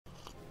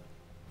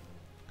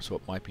So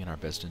it might be in our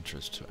best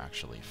interest to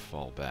actually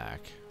fall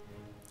back,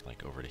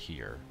 like over to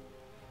here,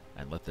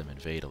 and let them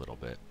invade a little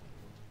bit.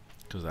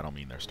 Because that'll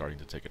mean they're starting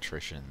to take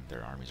attrition,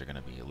 their armies are going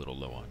to be a little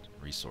low on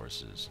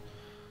resources.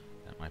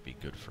 That might be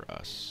good for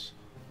us.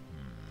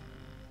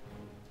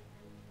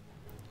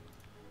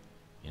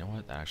 You know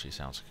what? That actually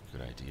sounds like a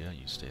good idea.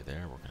 You stay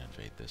there, we're going to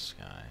invade this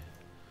guy.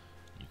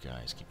 You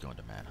guys keep going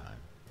to Mannheim.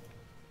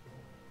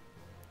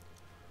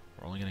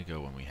 We're only going to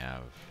go when we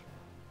have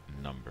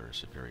number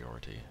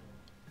superiority.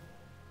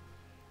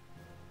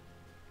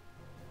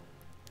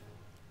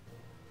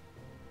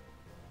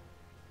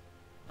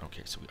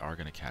 Okay, so we are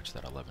going to catch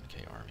that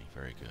 11k army.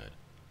 Very good.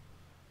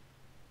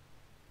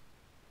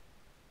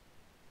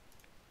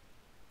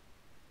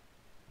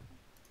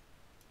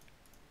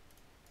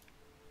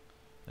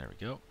 There we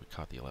go. We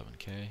caught the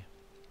 11k.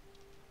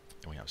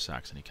 And we have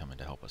Saxony coming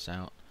to help us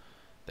out.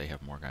 They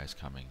have more guys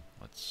coming.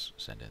 Let's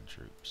send in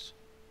troops.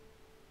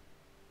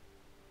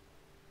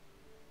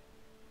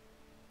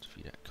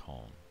 Defeat at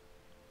Koln.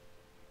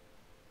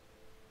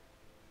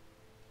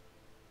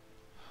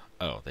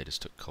 Oh, they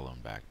just took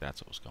Cologne back.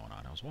 That's what was going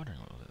on. I was wondering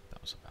what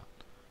that was about.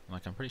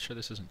 I'm pretty sure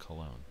this isn't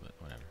Cologne, but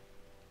whatever.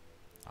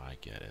 I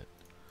get it.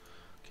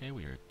 Okay,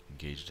 we are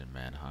engaged in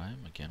Mannheim.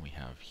 Again, we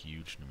have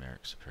huge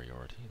numeric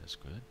superiority. That's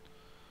good.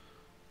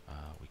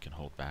 We can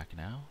hold back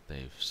now.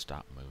 They've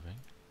stopped moving.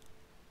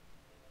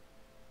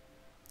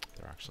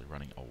 They're actually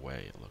running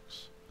away, it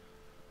looks.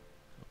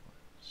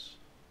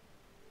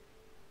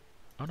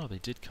 Oh no, they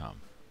did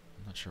come.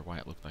 I'm not sure why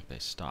it looked like they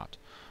stopped.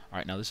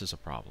 Alright, now this is a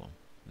problem.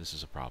 This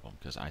is a problem,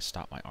 because I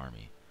stopped my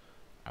army.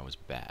 I was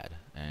bad.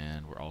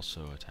 And we're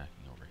also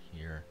attacking over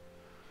here.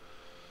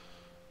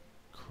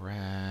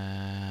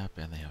 Crap.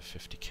 And they have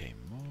 50k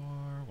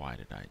more. Why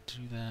did I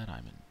do that?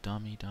 I'm in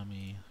dummy.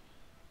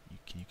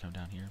 Can you come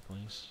down here,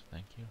 please?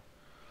 Thank you.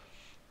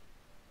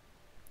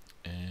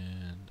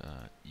 And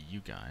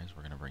you guys,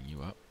 we're going to bring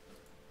you up.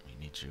 We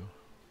need you.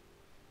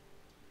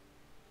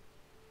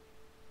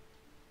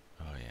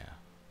 Oh yeah.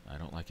 I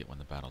don't like it when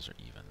the battles are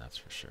even, that's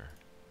for sure.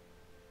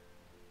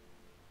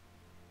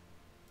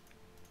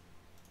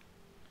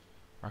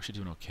 We're actually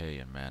doing okay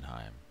in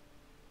Mannheim.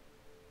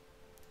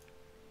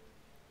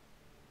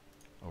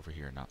 Over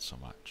here, not so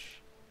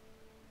much.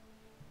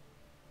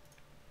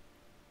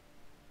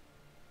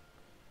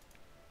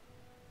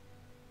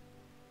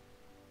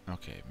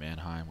 Okay,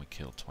 Mannheim, we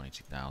killed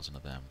 22,000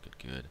 of them.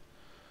 Good.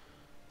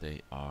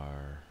 They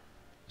are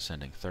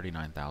sending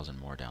 39,000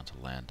 more down to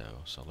Lando,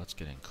 so let's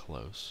get in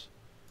close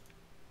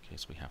in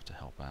case we have to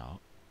help out.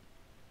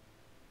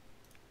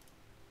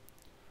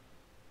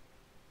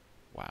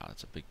 Wow,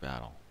 that's a big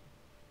battle.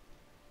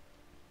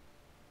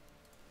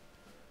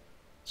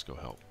 Let's go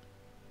help.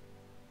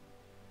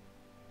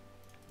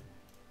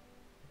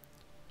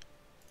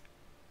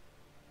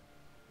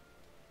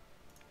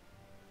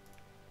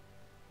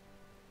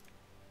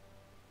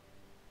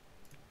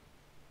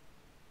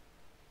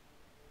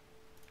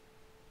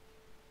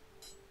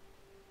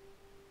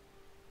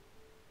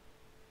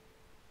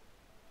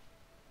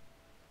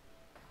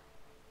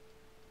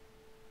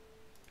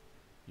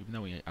 Even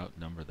though we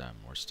outnumber them,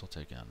 we're still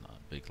taking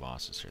big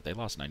losses here. They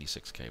lost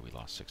 96k, we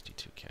lost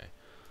 62k.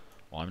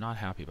 Well, I'm not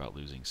happy about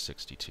losing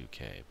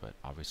 62k, but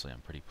obviously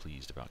I'm pretty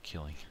pleased about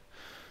killing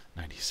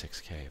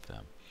 96k of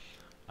them.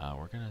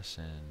 We're going to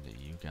send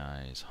you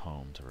guys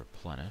home to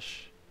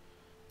replenish.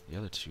 The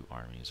other two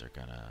armies are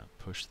going to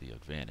push the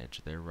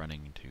advantage. They're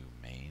running to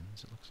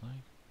Mainz, it looks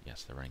like.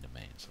 Yes, they're running to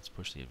Mainz. Let's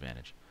push the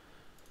advantage.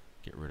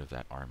 Get rid of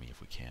that army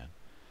if we can.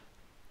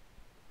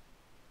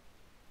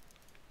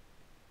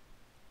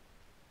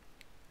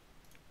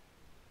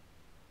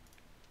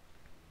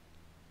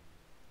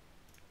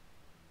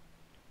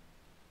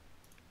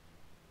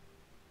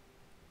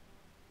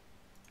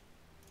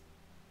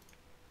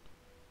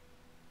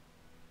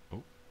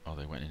 Oh,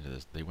 they went into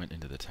this. They went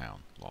into the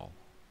town. Lol.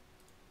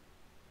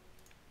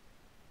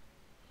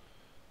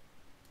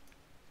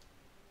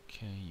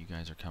 Okay, you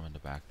guys are coming to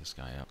back this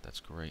guy up.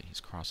 That's great. He's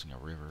crossing a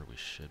river. We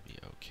should be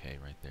okay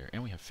right there.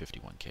 And we have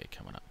 51k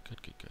coming up.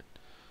 Good.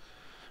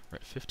 We're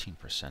at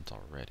 15%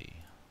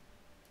 already.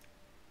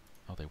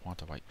 Oh, they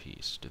want a white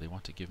peace. Do they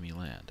want to give me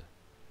land?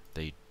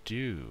 They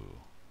do.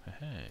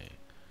 Hey.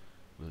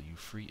 Will you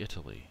free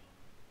Italy?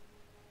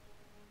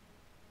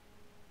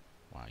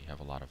 Wow, you have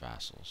a lot of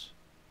vassals.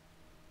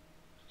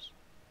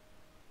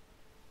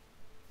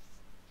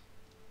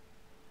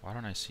 Why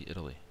don't I see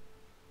Italy?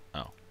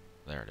 Oh,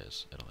 there it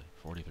is, Italy.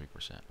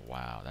 43%.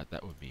 Wow,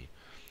 that would be...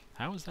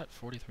 How is that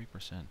 43%?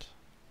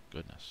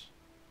 Goodness.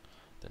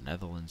 The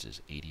Netherlands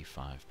is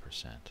 85%.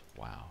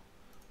 Wow.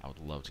 I would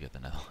love to get the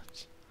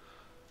Netherlands.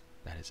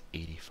 That is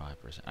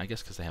 85%. I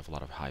guess because they have a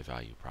lot of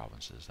high-value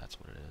provinces, that's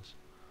what it is.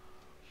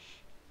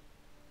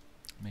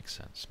 Makes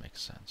sense.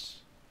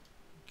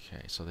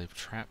 Okay, so they've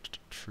trapped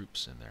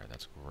troops in there.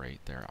 That's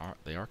great.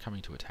 They are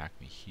coming to attack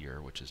me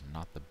here, which is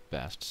not the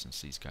best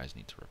since these guys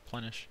need to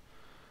replenish.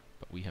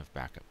 But we have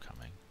backup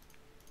coming.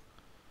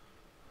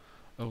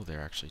 Oh,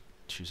 they're actually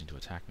choosing to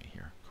attack me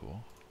here.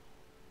 Cool.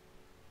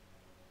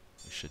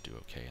 We should do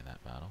okay in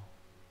that battle.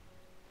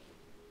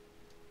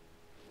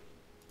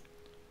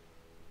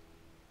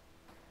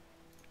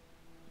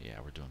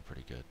 we're doing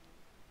pretty good.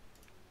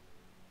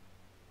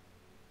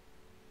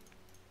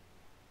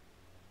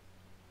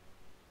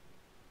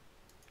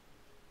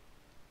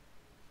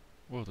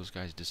 Whoa, those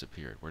guys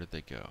disappeared. Where did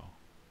they go?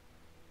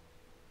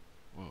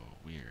 Whoa,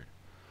 weird.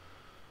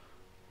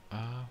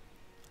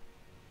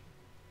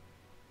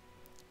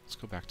 Let's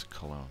go back to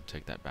Cologne.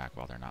 Take that back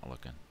while they're not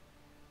looking.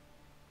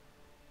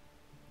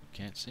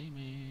 Can't see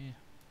me.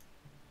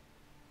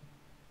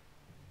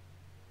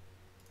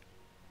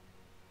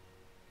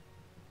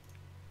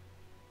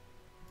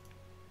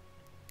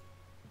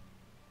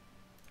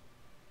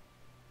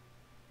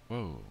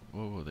 Whoa,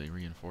 whoa, they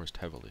reinforced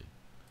heavily.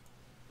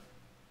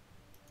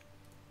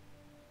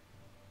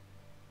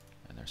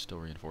 And they're still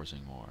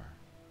reinforcing more.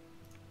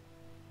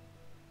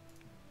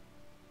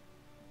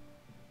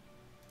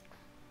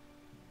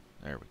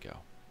 There we go.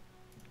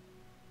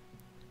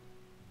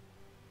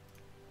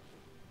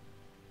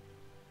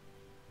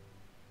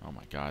 Oh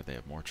my god, they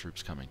have more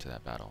troops coming to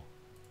that battle.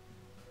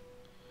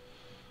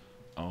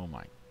 Oh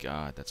my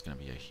god, that's gonna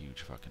be a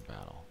huge fucking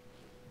battle.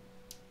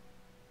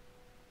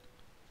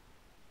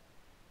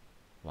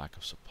 Lack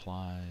of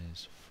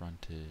supplies,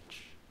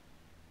 frontage,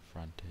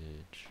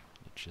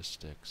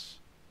 logistics.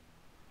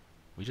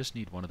 We just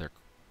need one of their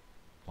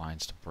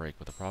lines to break,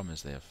 but the problem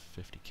is they have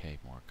 50k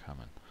more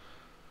coming.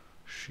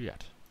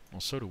 Shit. Well,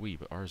 so do we,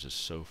 but ours is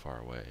so far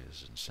away.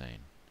 This is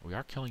insane. We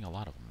are killing a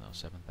lot of them, though.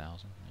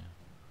 7,000? Yeah.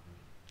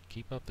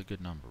 Keep up the good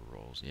number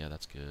rolls. Yeah,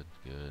 that's good.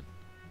 Good.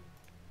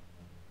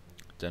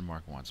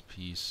 Denmark wants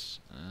peace.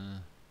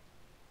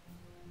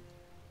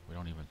 We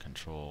don't even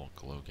control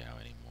Glogau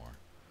anymore.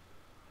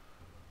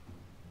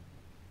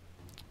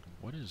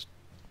 What is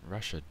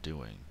Russia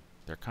doing?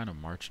 They're kind of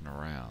marching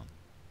around.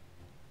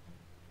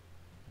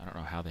 I don't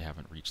know how they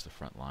haven't reached the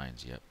front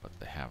lines yet, but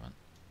they haven't.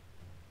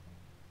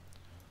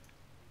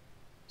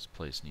 This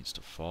place needs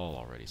to fall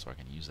already so I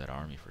can use that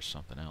army for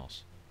something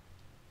else.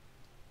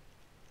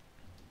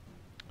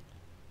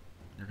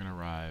 You're going to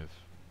arrive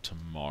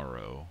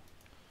tomorrow,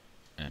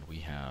 and we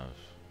have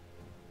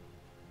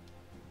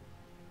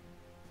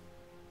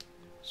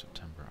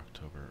September,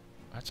 October.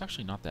 That's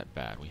actually not that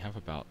bad. We have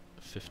about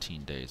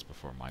 15 days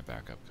before my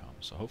backup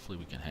comes, so hopefully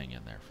we can hang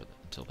in there for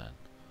until then.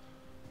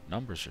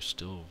 Numbers are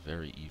still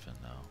very even,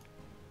 though.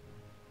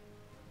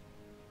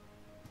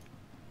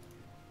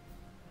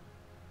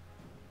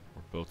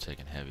 We're both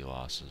taking heavy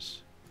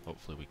losses.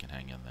 Hopefully we can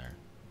hang in there.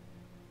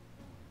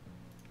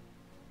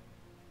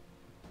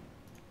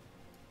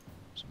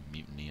 Some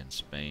mutiny in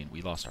Spain.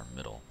 We lost our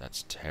middle.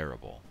 That's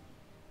terrible.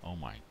 Oh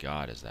my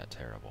god, is that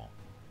terrible.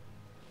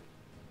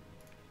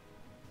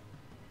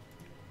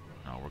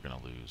 No, we're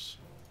gonna lose.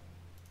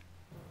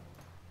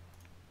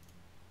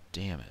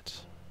 Damn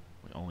it.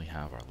 We only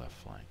have our left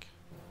flank.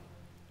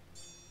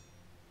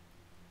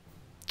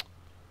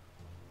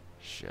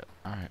 Shit.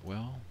 Alright,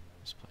 well,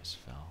 this place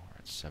fell. We're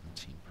at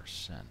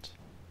 17%.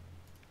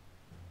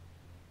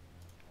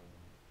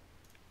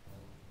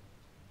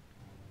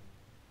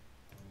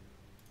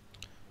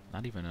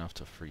 Not even enough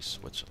to free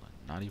Switzerland.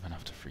 Not even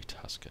enough to free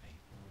Tuscany.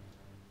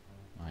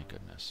 My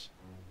goodness.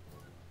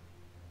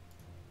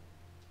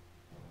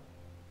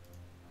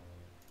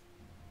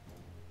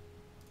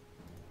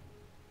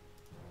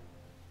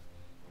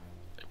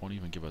 It won't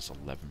even give us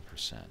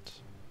 11%.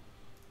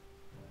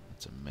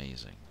 That's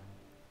amazing.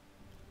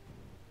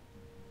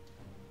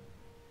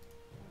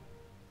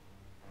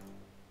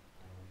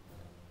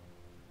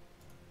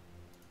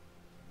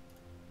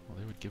 Well,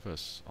 they would give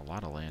us a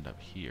lot of land up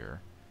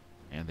here.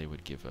 And they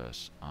would give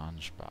us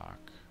Ansbach.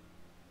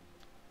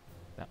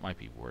 That might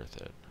be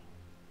worth it.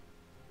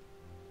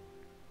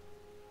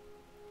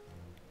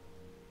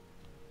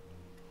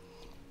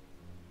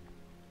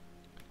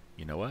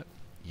 You know what?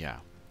 Yeah,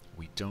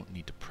 we don't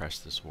need to press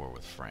this war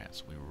with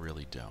France. We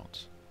really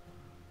don't.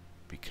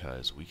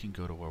 Because we can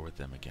go to war with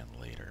them again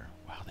later.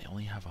 Wow, they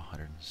only have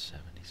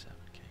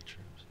 177k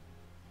troops.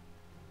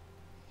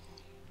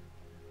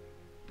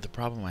 The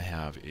problem I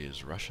have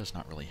is Russia's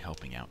not really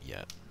helping out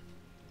yet.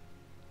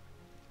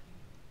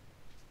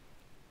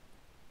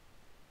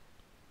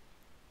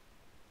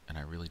 And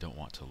I really don't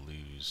want to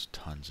lose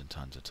tons and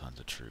tons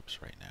of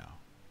troops right now.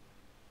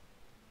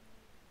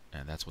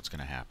 And that's what's going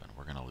to happen.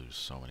 We're going to lose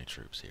so many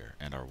troops here.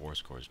 And our war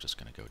score is just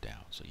going to go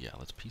down. So yeah,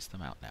 let's piece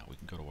them out now. We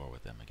can go to war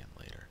with them again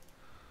later.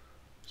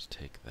 Just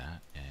take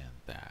that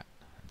and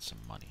some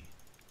money.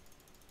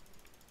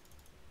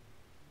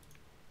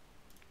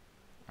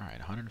 Alright,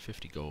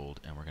 150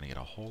 gold, and we're going to get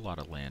a whole lot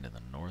of land in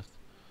the north.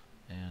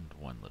 And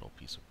one little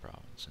piece of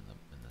province in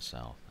the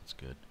south. That's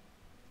good.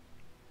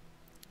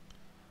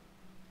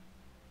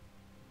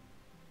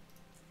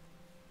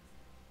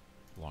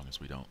 As long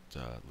as we don't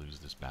lose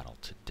this battle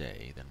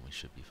today, then we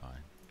should be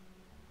fine.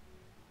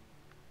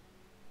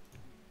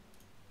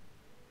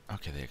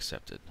 Okay, they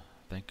accepted.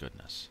 Thank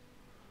goodness.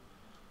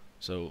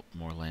 So,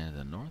 more land in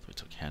the north. We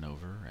took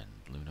Hanover and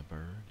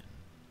Lüneburg and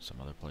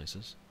some other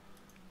places.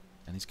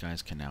 And these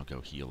guys can now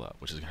go heal up,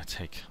 which is going to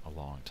take a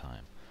long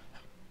time.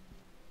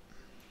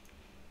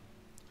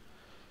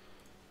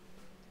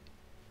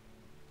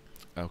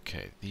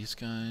 Okay, these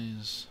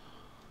guys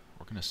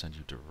we're going to send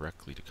you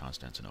directly to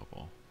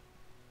Constantinople.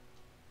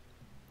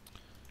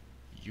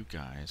 You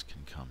guys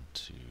can come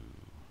to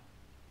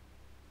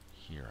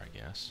here, I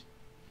guess.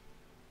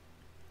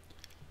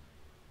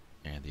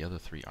 And the other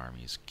 3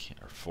 armies,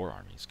 or 4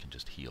 armies, can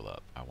just heal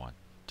up. I want,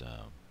 let's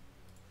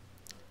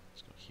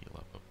go heal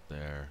up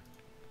there,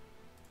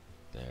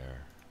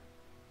 there,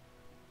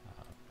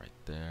 right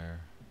there.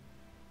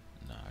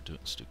 No, I do it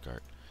in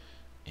Stuttgart.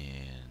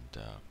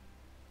 And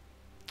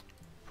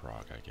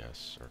Prague, I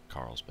guess, or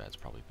Carlsbad's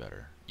probably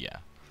better. Yeah.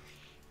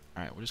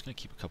 Alright, we're just going to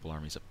keep a couple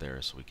armies up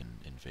there so we can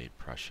invade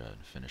Prussia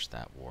and finish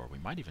that war. We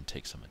might even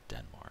take some of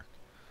Denmark.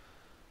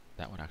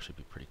 That would actually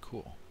be pretty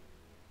cool.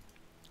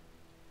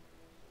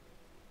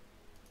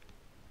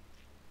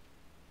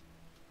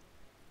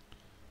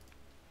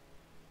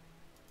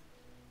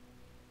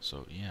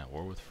 So yeah,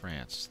 war with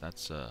France.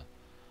 That's a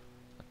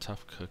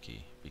tough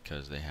cookie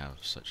because they have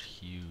such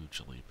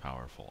hugely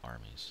powerful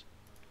armies.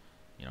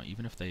 You know,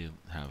 even if they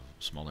have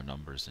smaller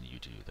numbers than you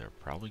do, they're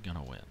probably going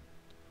to win.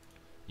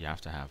 You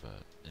have to have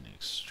an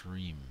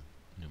extreme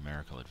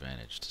numerical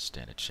advantage to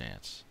stand a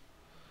chance.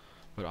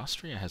 But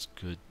Austria has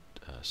good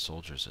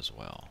soldiers as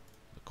well.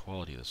 The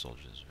quality of the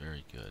soldiers is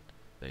very good.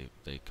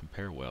 They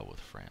compare well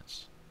with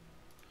France.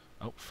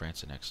 Oh,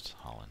 France annexed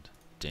Holland.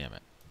 Damn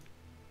it.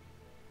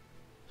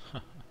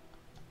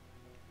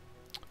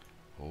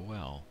 Oh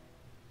well.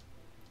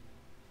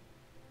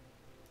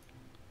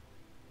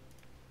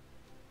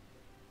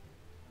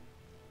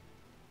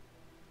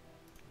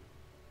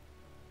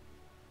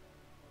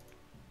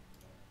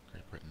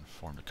 Great Britain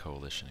formed a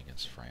coalition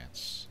against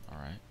France.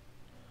 Alright.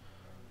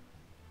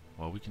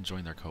 Well, we can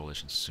join their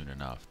coalition soon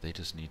enough. They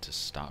just need to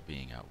stop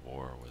being at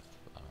war with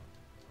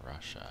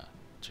Russia.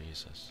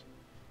 Jesus.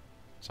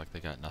 It's like they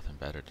got nothing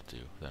better to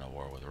do than a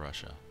war with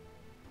Russia.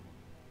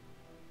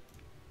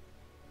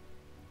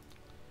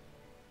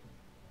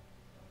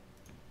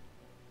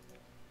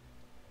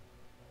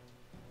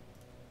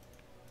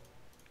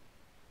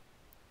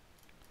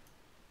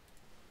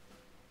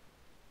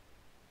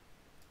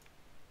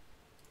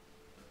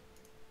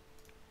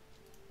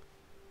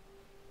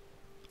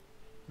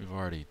 We've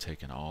already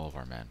taken all of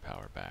our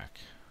manpower back.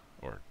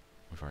 Or,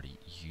 we've already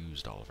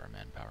used all of our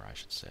manpower, I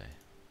should say.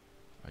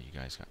 Oh, you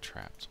guys got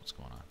trapped. What's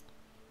going on?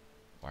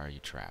 Why are you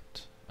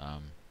trapped?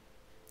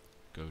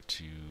 Go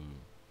to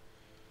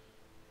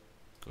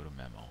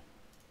memo.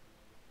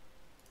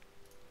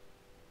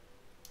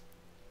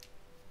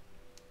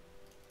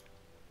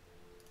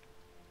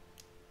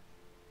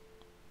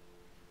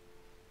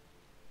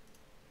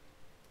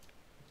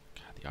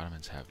 God, the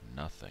Ottomans have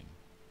nothing.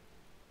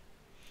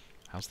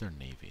 How's their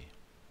navy?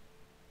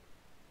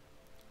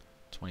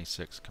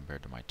 26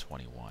 compared to my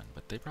 21,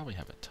 but they probably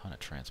have a ton of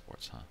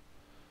transports, huh?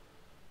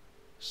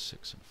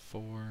 6 and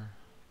 4,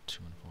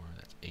 2 and 4,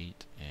 that's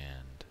 8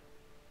 and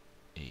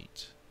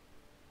 8.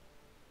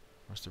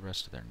 Where's the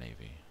rest of their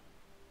navy?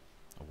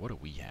 Oh, what do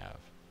we have?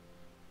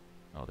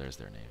 Oh, there's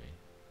their navy.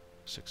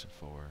 6 and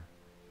 4.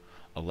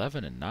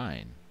 11 and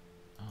 9.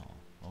 Oh,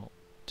 well,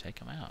 take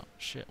them out.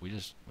 Shit, we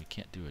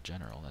can't do a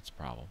general, that's a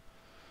problem.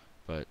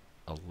 But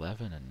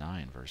 11 and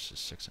 9 versus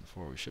 6 and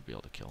 4, we should be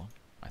able to kill them,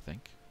 I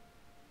think.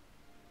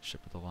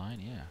 Ship of the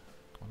line, yeah.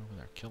 Go on over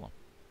there, kill him.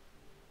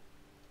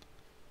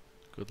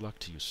 Good luck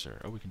to you,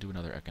 sir. Oh, we can do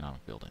another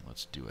economic building.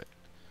 Let's do it.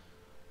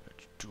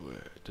 Let's do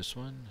it. This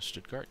one,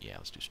 Stuttgart? Yeah,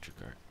 let's do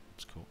Stuttgart.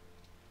 That's cool.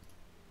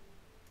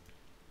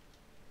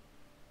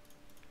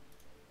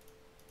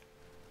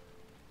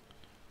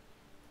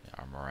 Yeah,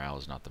 our morale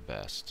is not the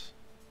best.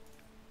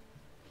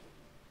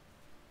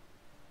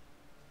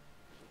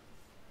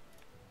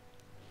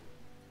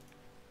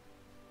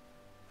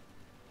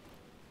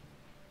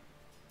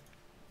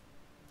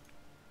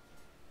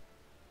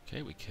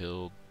 Okay, we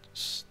killed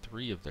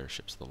 3 of their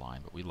ships of the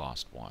line, but we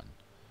lost 1.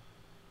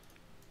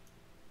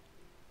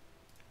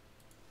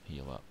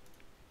 Heal up.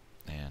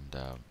 And,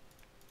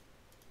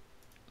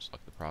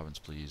 select the province,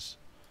 please.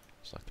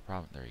 Select the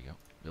province. There you go.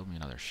 Build me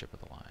another ship of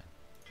the line.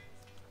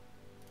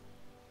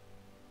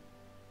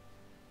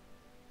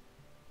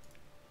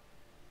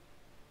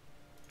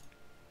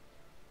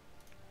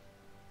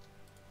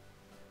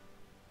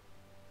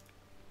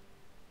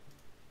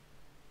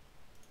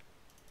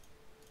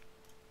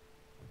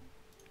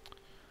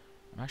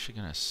 I'm actually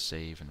going to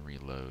save and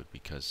reload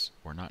because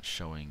we're not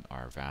showing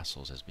our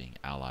vassals as being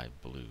ally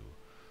blue.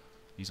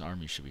 These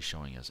armies should be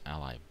showing as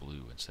ally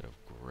blue instead of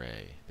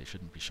gray. They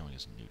shouldn't be showing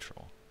as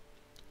neutral.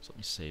 So let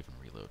me save and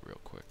reload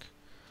real quick.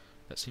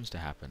 That seems to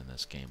happen in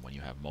this game when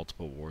you have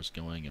multiple wars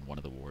going and one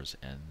of the wars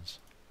ends.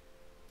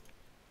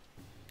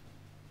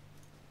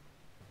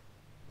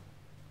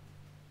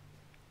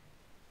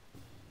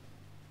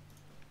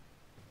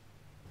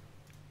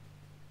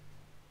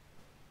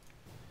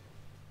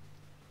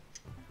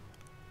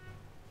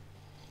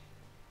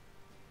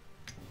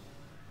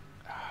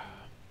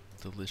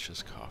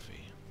 Delicious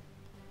coffee.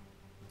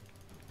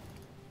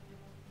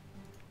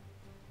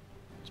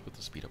 Let's put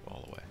the speed up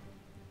all the way.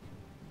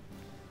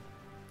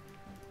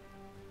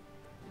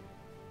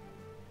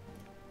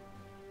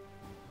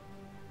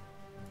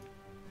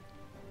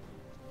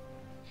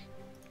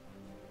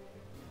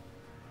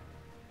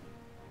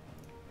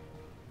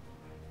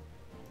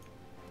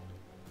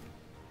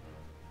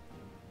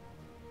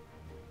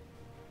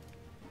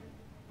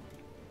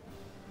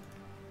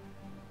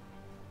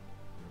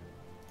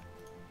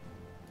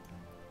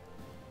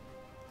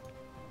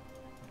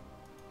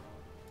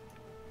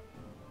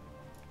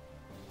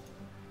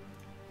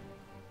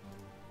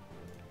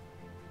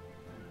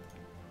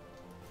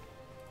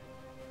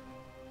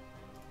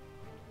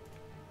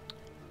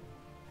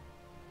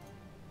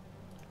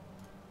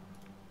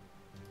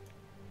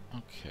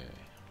 Okay,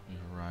 we've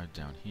arrived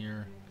down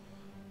here.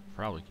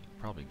 Probably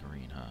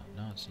green, huh?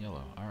 No, it's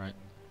yellow. Alright,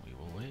 we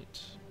will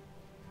wait.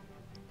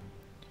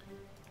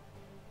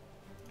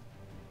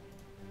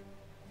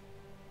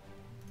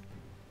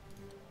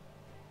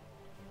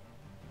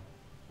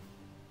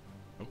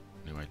 Oh,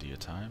 new idea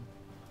time.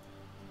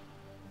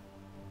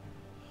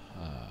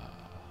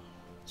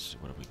 Let's see,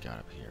 what have we got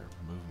up here?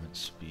 Movement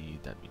speed,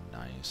 that'd be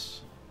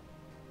nice.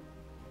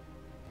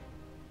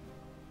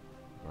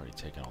 We've already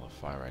taken all the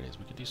fire ideas.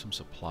 We could do some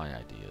supply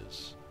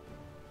ideas.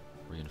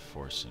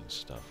 Reinforcing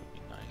stuff would be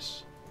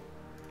nice.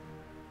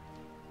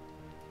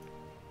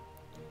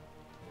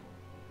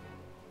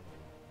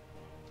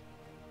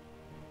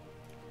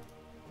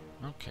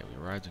 Okay,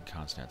 we arrived in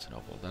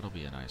Constantinople. That'll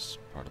be a nice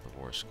part of the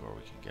war score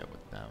we can get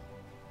with them.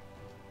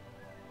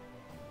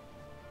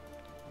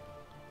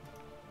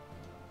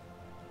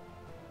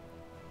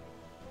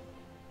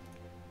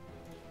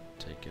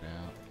 Take it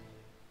out.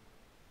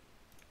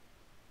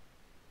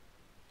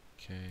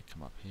 Okay,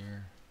 come up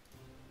here.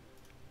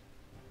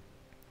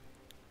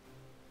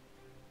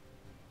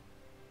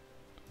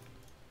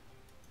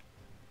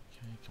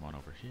 Okay, come on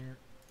over here.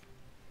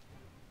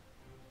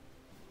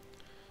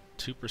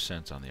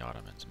 2% on the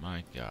Ottomans.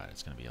 My God,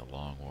 it's going to be a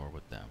long war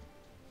with them,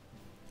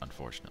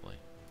 unfortunately.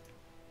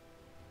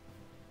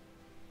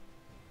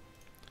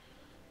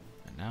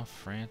 And now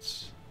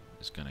France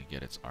is going to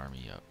get its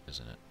army up,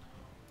 isn't it?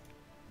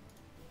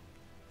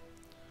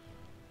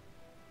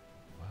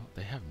 Well,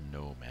 they have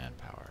no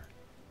manpower.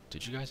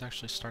 Did you guys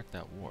actually start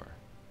that war?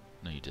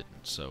 No, you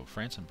didn't. So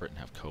France and Britain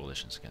have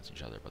coalitions against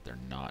each other, but they're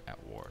not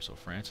at war. So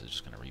France is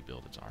just going to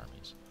rebuild its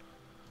armies.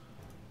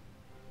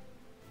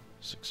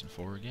 6 and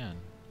 4 again.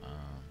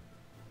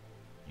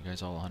 You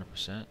guys all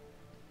 100%?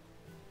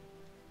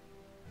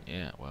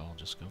 Yeah, well,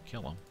 just go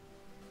kill them.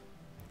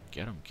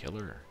 Get them,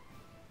 killer.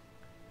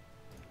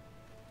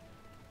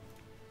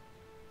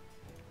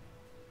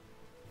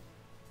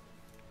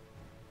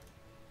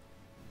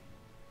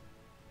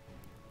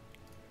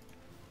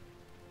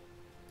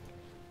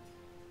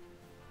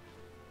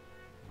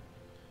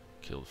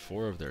 Killed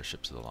 4 of their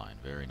ships of the line.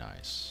 Very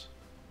nice.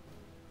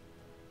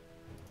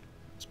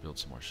 Let's build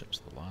some more ships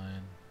of the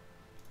line.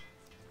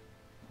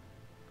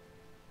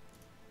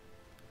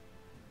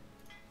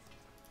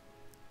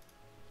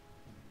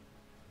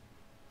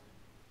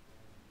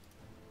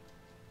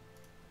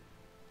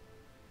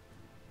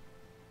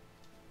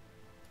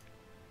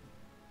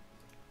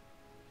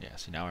 Yeah,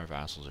 see, now our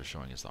vassals are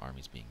showing us the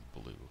armies being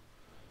blue.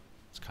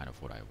 It's kind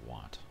of what I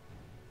want.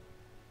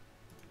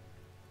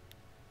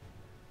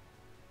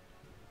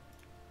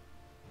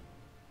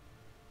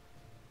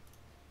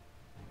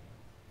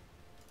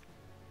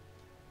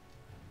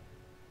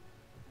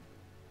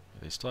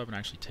 They still haven't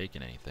actually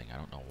taken anything. I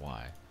don't know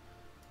why.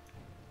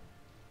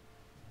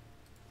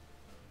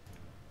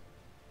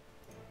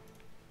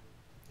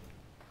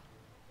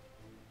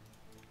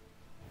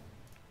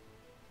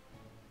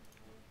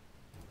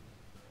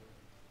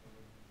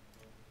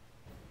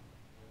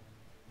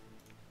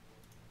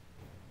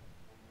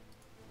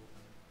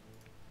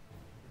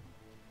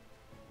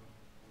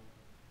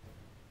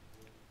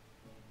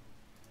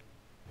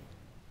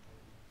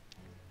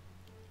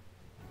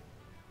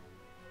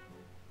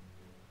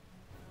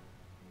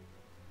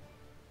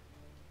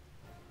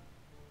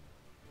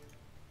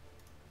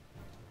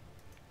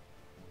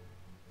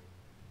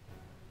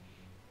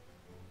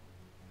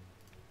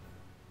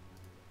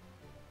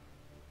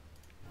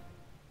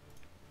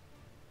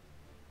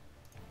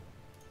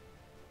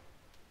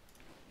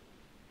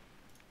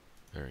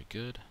 Very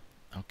good.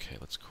 Okay,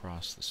 let's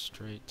cross the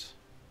strait.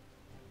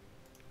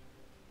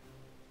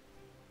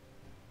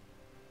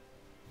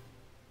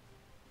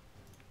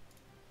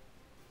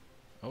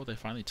 Oh, they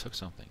finally took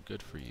something.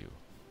 Good for you.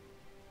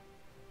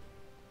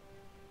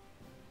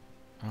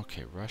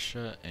 Okay,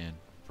 Russia and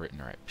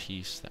Britain are at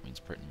peace. That means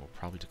Britain will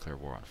probably declare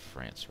war on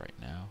France right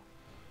now.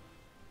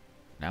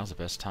 Now's the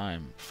best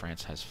time.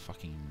 France has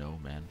fucking no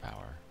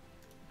manpower.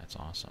 That's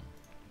awesome.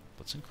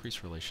 Let's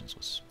increase relations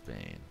with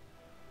Spain.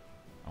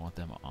 I want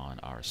them on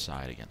our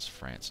side against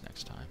France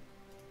next time.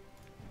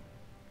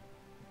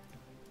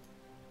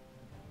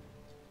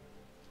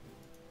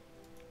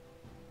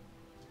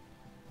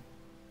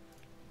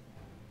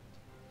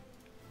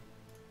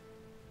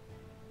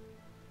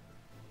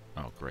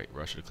 Oh, great.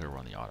 Russia declared war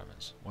on the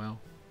Ottomans. Well,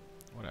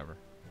 whatever.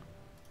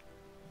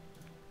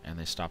 And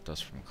they stopped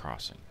us from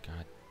crossing.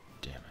 God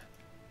damn it.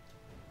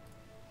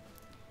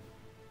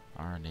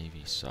 Our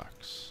navy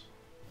sucks.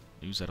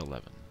 News at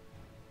 11.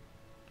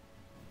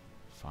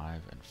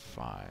 5 and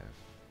 5.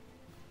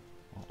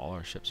 Well, all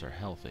our ships are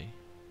healthy.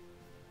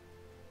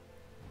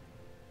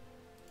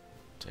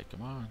 Take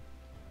them on.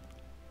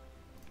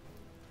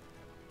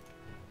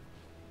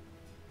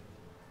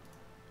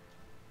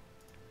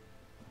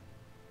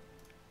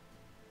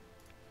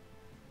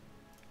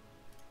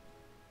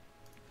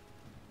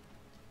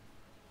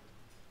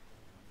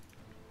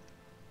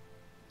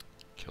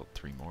 Killed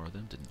 3 more of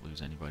them. Didn't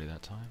lose anybody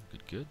that time.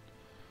 Good, good.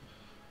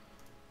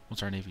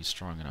 Once our navy's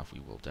strong enough,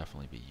 we will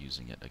definitely be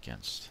using it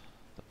against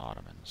the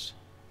Ottomans.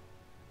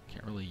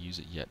 Can't really use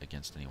it yet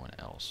against anyone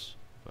else.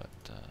 But,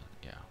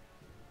 yeah.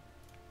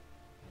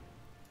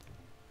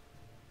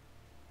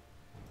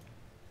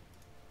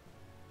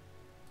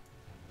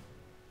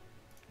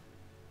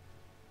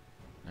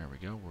 There we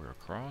go, we're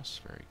across,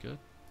 very good.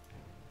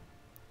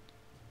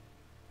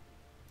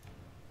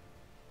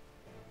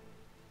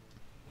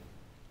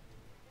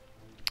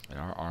 And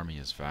our army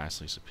is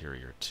vastly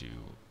superior to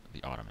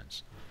the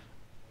Ottomans.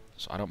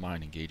 So I don't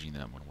mind engaging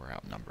them when we're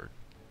outnumbered.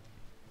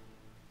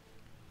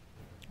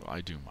 Well,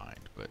 I do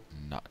mind, but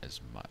not as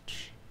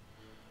much.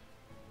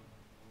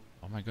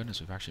 Oh my goodness,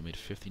 we've actually made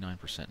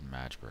 59% in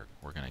Magdeburg.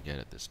 We're gonna get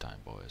it this time,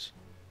 boys.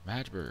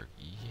 Magdeburg,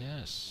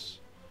 yes!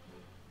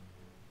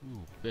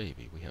 Ooh,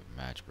 baby, we have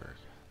Magdeburg.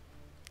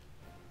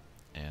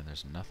 And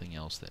there's nothing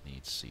else that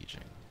needs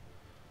sieging.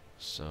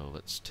 So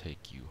let's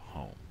take you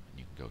home, and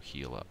you can go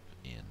heal up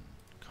in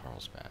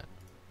Carlsbad.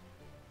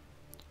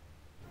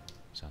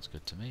 Sounds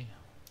good to me.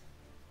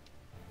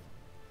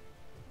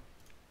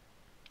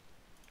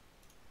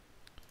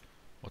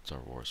 What's our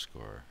war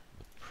score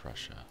with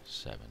Prussia?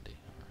 70. Alright.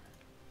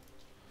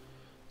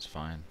 It's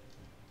fine.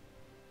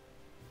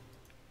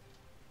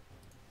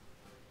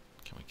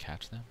 Can we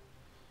catch them?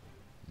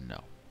 No.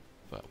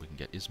 But we can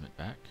get Izmit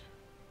back.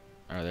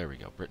 Alright, there we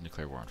go. Britain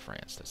declared war on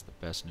France. That's the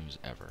best news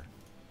ever.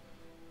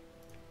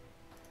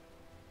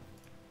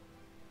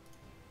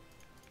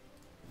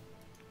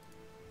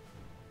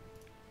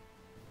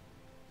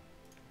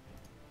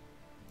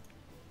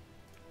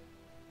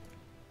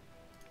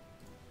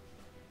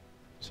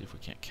 See if we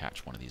can't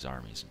catch one of these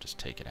armies and just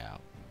take it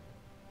out.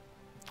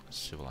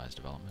 Civilized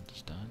development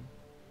is done.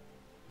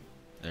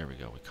 There we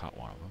go, we caught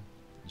one of them.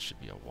 This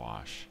should be a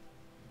wash.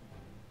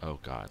 Oh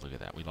god, look at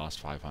that. We lost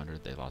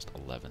 500, they lost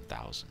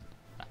 11,000.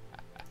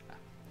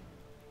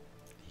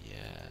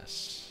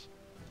 Yes.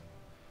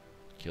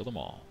 Kill them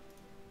all.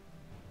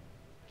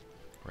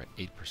 We're at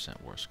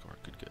 8% war score.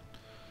 Good, good.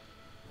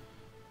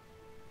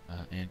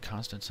 And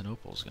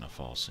Constantinople is going to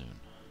fall soon.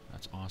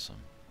 That's awesome.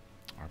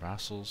 Our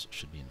vassals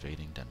should be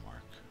invading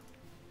Denmark.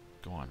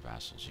 Go on,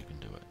 vassals, you can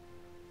do it.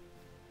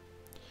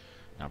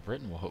 Now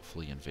Britain will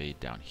hopefully invade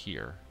down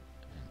here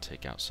and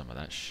take out some of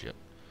that shit,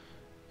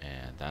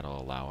 and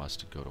that'll allow us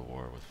to go to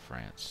war with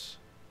France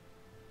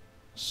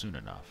soon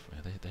enough.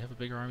 They have a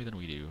bigger army than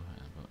we do,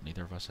 but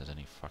neither of us has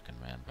any fucking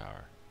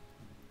manpower.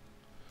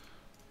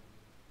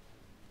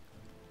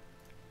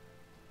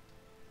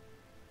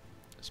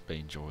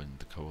 Spain joined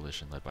the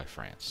coalition led by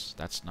France.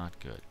 That's not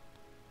good.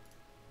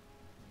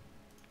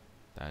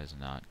 That is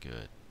not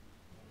good.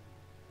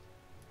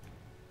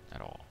 At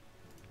all.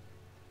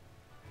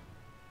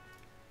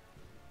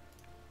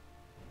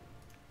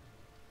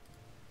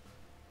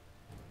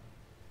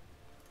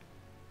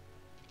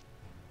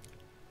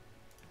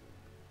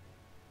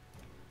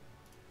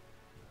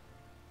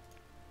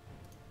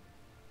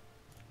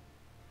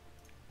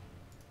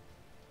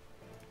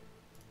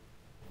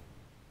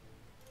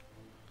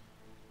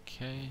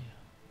 Okay,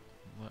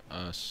 let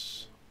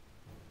us,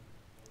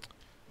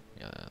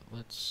 yeah,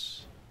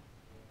 let's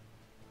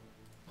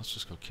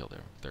just go kill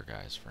their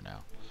guys for now.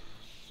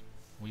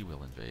 We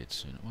will invade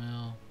soon.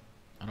 Well,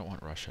 I don't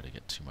want Russia to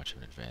get too much of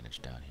an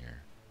advantage down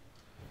here.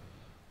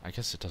 I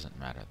guess it doesn't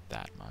matter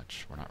that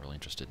much. We're not really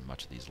interested in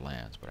much of these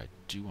lands, but I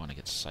do want to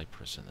get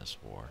Cyprus in this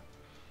war.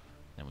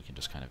 Then we can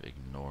just kind of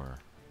ignore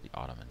the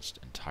Ottomans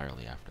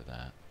entirely after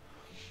that.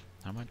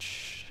 How many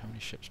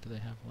ships do they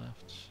have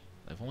left?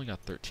 They've only got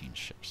 13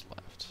 ships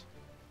left.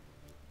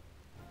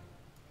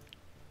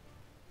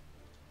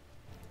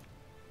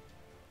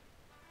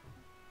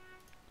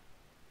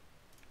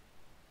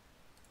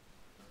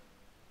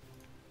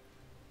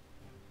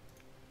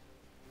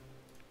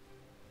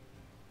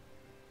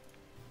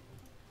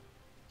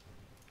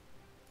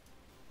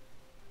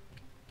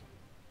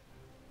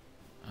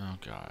 Oh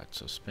god,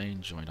 so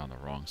Spain joined on the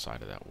wrong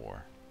side of that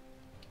war.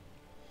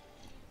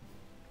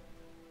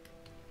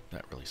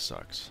 That really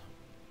sucks.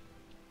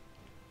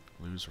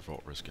 Lose,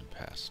 revolt, risk, and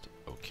pest.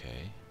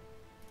 Okay.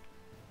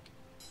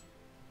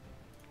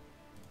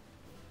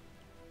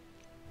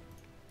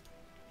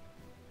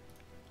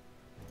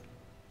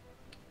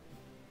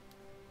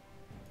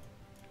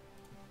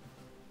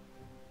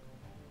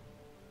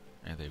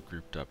 And they've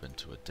grouped up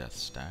into a death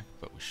stack,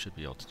 but we should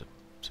be able to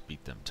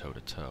beat them toe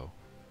to toe.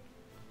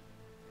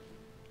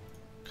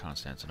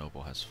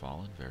 Constantinople has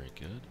fallen. Very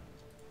good.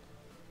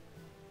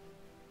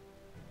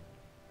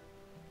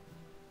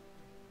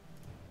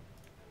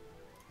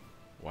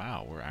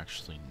 Wow, we're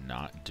actually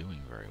not doing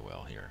very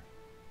well here.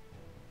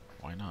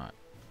 Why not?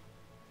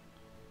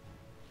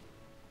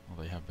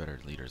 Well, they have better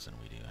leaders than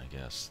we do. I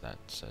guess that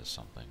says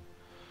something.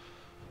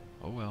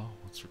 Oh well,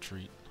 let's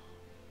retreat.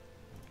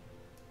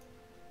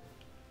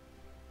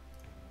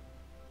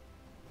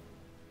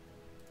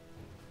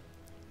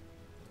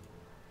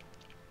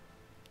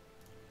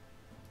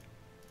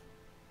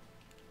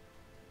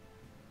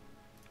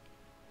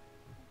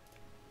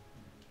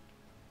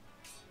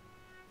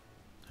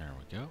 There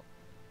we go.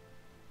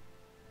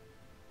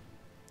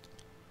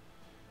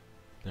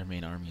 Their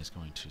main army is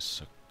going to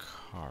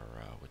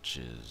Saqqara, which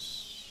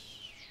is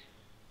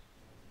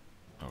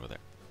over there.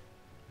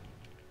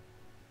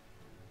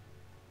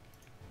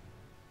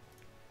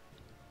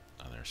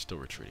 they're still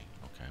retreating.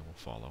 Okay, we'll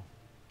follow.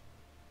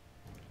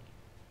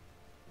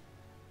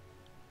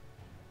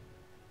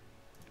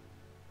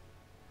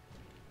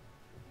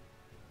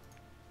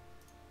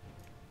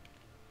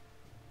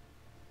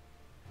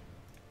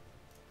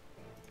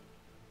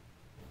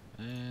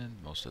 And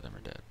most of them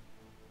are dead.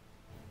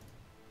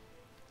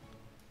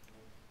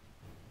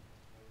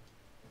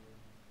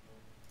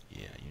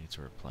 Yeah, you need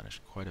to replenish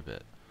quite a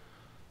bit.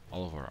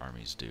 All of our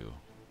armies do.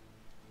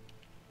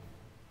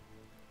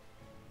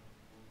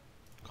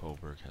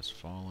 Coburg has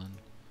fallen.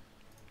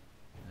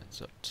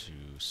 It's up to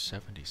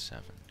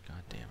 77.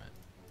 God damn it.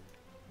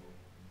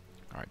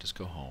 Alright, just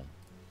go home.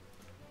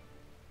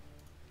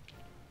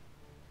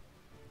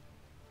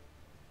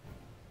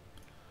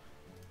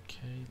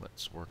 Okay,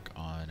 let's work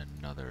on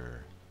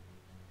another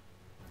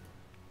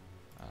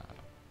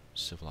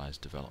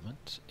civilized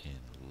development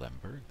in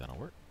Lemberg. That'll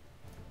work.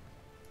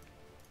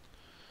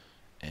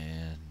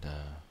 And,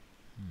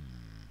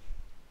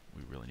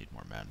 we really need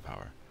more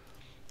manpower.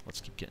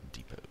 Let's keep getting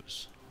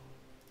depots.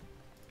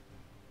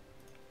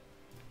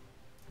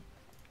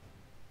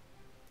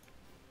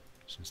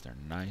 Since they're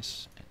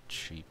nice and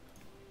cheap,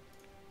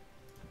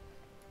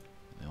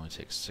 they only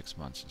take 6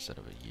 months instead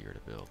of a year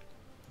to build.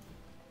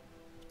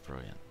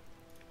 Brilliant.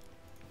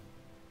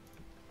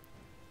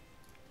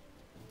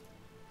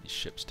 These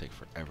ships take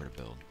forever to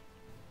build.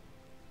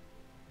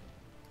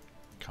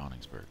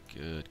 Königsberg,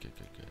 good, good,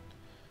 good, good.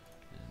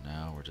 And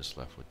now we're just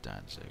left with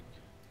Danzig.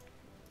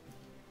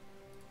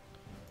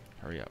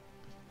 Hurry up.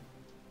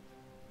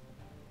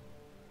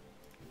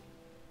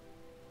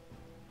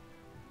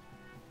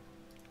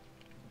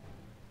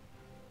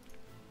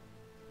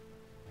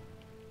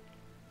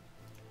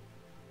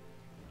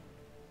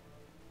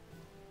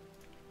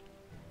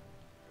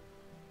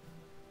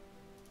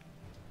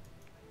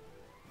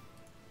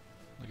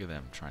 Look at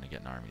them trying to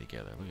get an army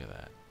together. Look at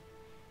that.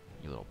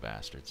 You little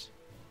bastards.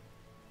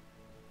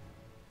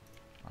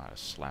 I ought to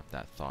slap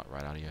that thought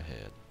right out of your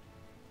head.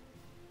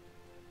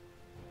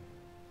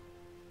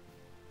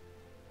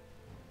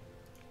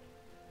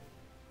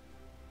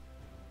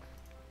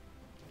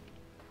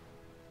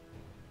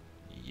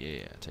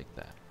 Yeah, take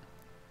that.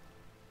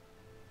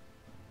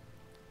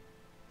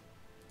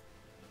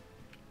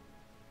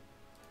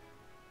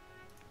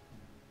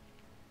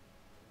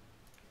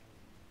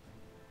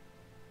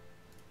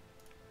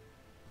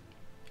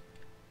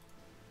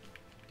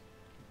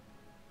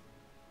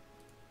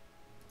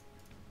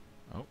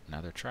 Oh,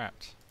 now they're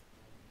trapped.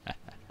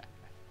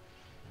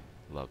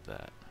 Love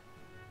that.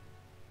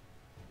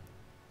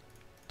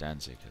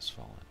 Danzig has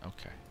fallen.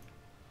 Okay.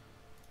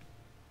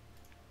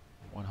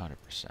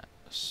 100%.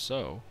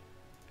 So,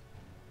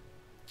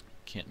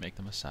 can't make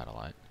them a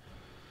satellite.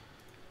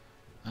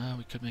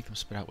 We could make them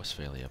spit out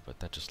Westphalia, but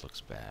that just looks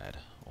bad.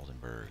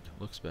 Oldenburg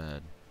looks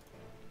bad.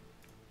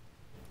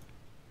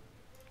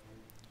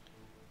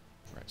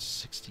 We're at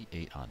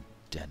 68 on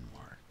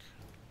Denmark.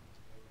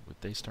 Would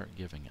they start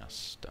giving us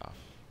stuff?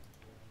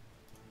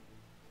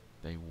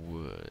 They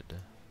would.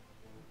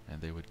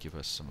 And they would give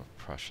us some of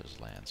Prussia's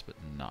lands, but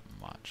not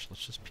much.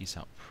 Let's just peace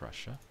out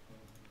Prussia.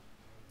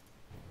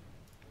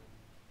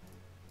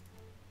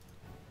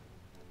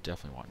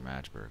 Definitely want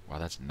Magdeburg. Wow,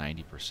 that's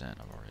 90%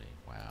 of already.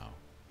 Wow.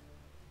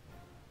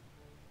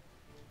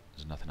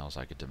 There's nothing else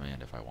I could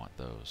demand if I want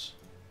those.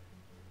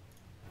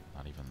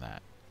 Not even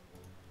that.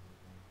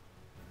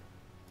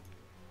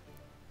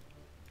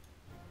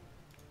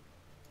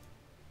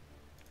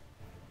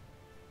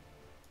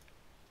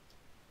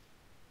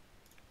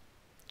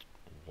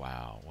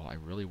 Wow. Well, I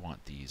really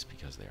want these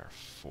because they are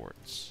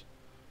forts.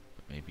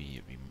 But maybe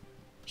it'd be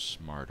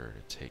smarter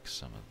to take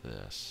some of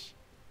this.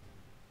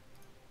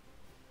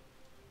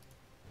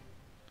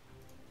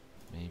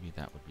 Maybe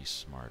that would be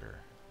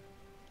smarter.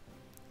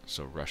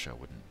 So Russia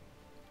wouldn't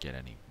get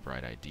any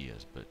bright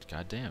ideas, but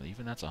goddamn,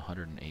 even that's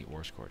 108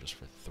 war score just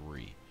for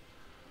 3.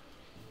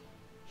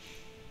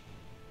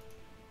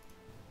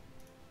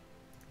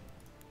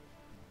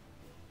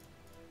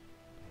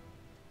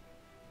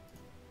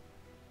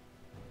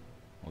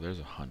 Well, there's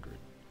 100.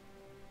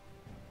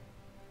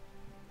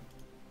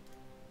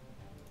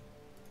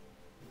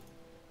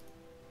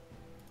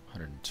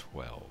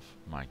 $112.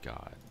 My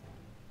God.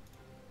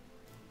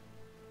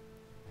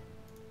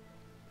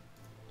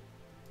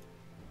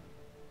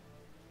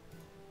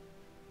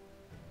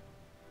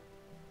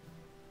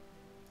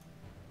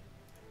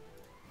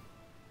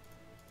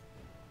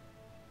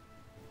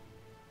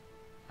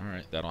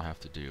 Alright, that'll have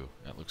to do.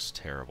 That looks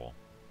terrible.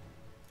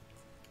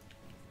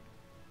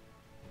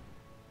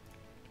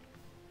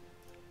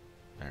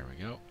 There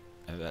we go.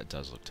 And that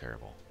does look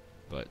terrible.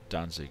 But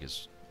Danzig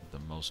is the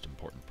most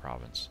important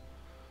province.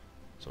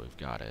 So we've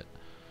got it.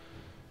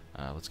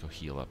 Let's go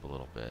heal up a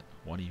little bit.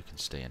 One of you can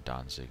stay in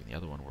Danzig, and the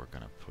other one we're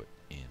going to put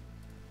in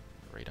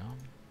Radom?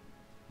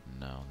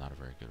 No, not a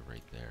very good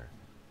rate there.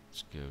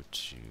 Let's go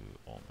to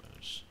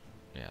Olmuz.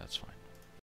 Yeah, that's fine.